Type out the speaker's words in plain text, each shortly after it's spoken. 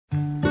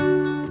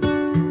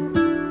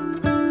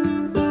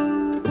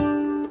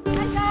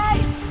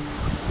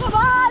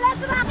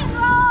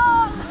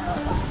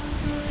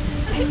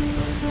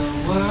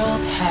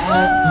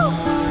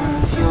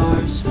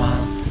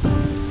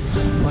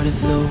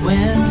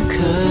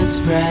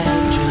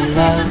spread your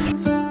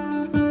love?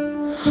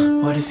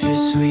 What if your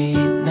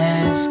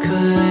sweetness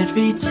could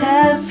reach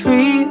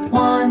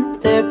everyone?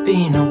 There'd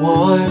be no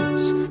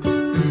wars.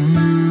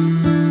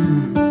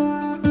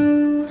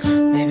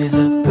 Maybe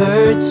the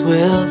birds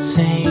will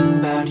sing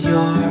about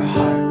your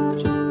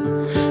heart.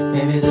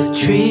 Maybe the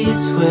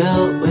trees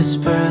will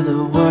whisper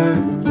the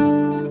word.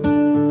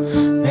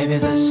 Maybe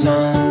the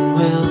sun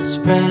will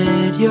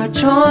spread your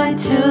joy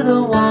to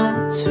the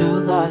ones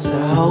who lost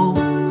their hope.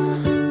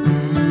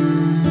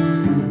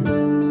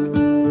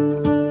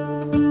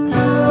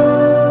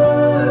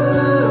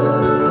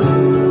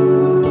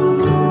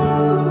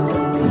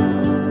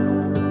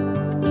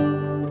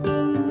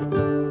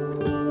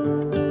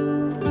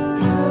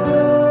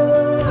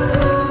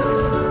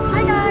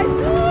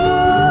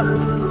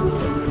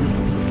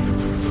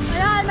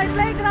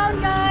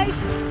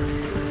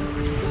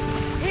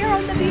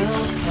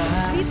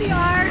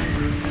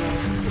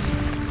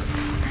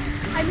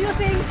 I'm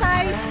using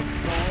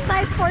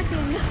size 14.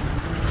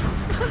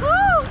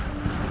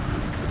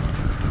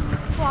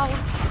 Wow.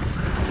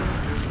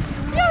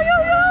 Yo yo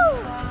yo.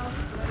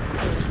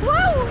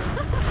 Wow.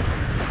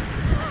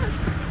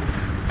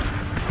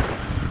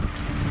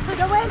 So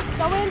the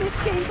wind is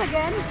changed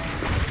again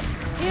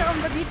here on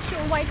the beach,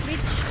 white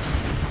beach.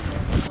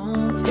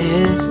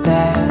 Is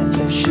that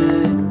there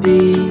should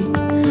be,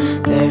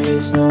 there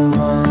is no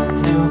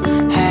one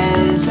who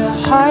has a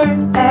heart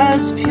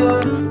as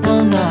pure,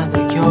 no, not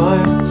like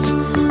yours.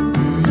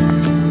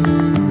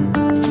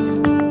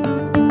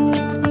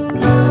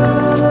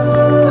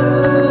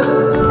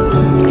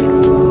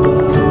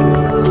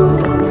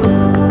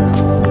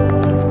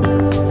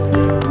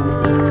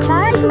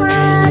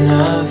 Dreaming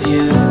of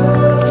you.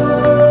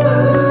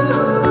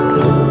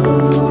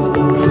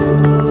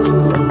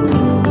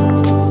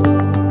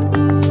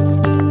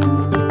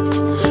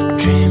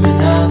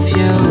 Dreaming of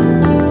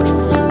you.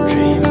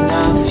 Dreaming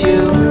of you.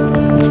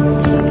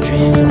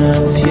 Dreaming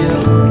of you.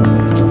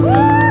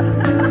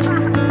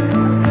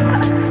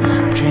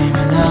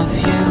 Dreaming of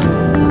you.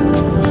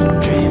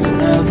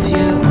 Dreaming of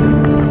you.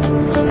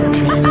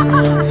 Dreaming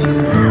of you.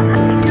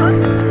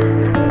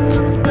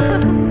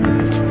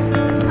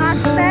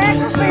 What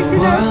if the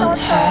world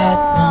had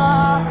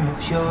more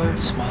of your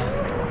smile?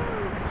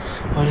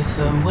 What if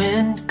the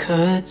wind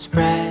could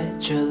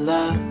spread your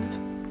love?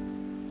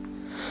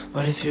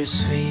 What if your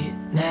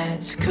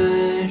sweetness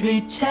could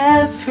reach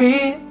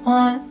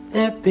everyone?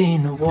 There'd be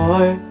no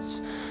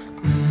wars.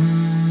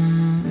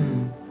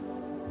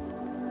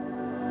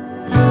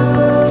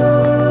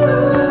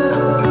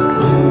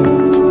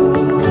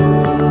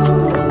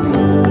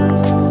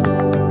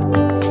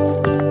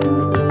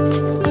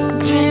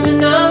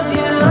 Dreaming of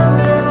you.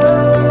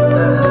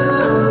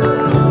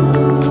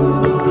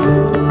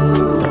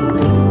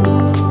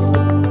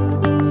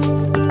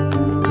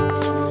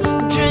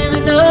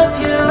 Dreaming of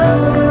you.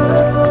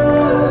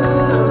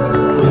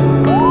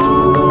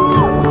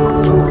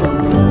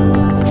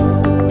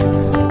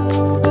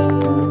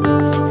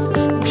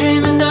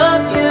 Dreaming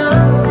of you.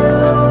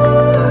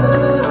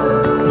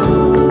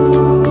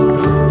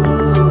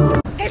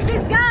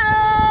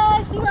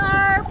 Guys, we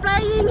are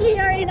playing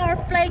here in our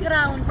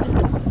playground.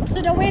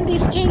 So the wind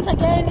is changed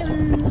again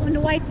on the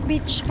white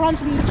beach, front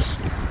beach.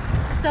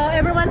 So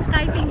everyone's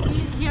kiting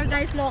here,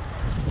 guys. Look,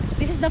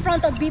 this is the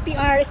front of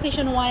BTR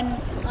Station 1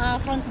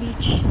 front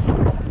beach.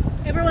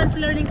 Everyone's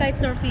learning kite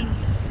surfing.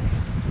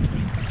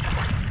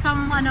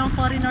 Some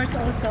foreigners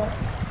also.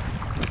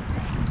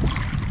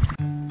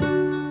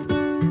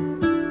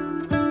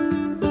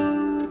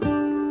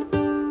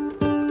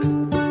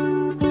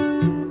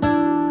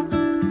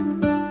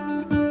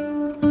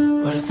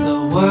 What if the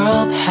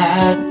world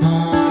had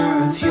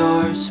more of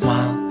your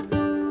smile?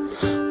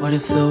 What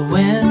if the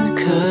wind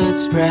could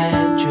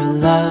spread your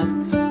love?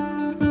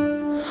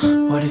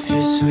 What if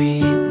your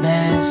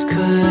sweetness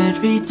could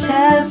reach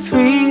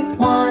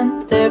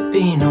everyone? There'd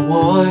be no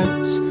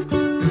wars.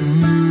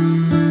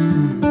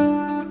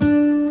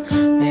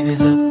 Maybe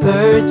the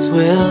birds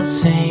will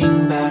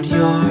sing about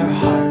your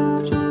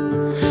heart.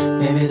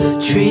 Maybe the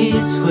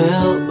trees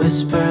will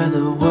whisper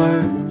the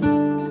word.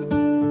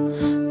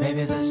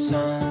 Maybe the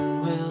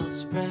sun will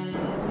spread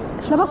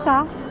your Labas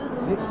ka? joy to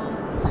the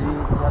ones who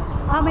lost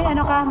their May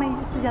may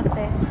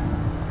estudyante.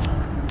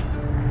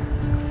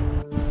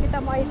 Kita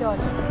mo, idol.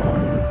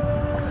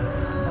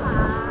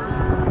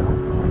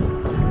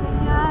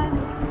 Yan.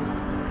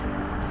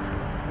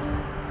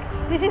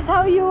 This is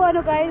how you,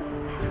 guys,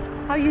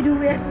 how you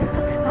do it.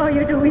 How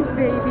you do it,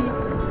 baby.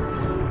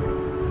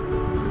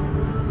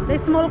 The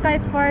small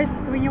kite first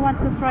when you want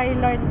to try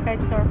learn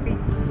kite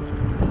surfing.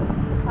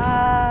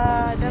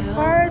 The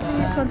first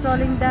is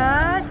controlling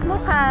the small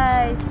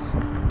kite.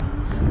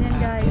 Yan,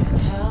 guys.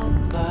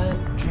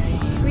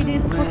 With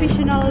this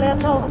professional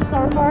little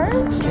surfer,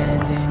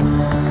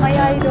 my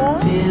idol.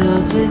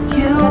 Filled with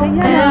you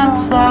and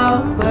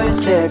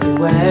flowers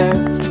everywhere.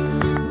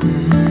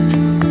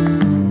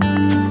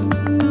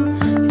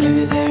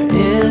 Maybe there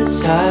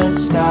is a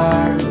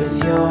star with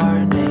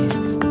your name.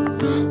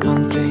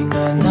 One thing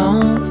I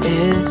know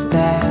is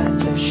that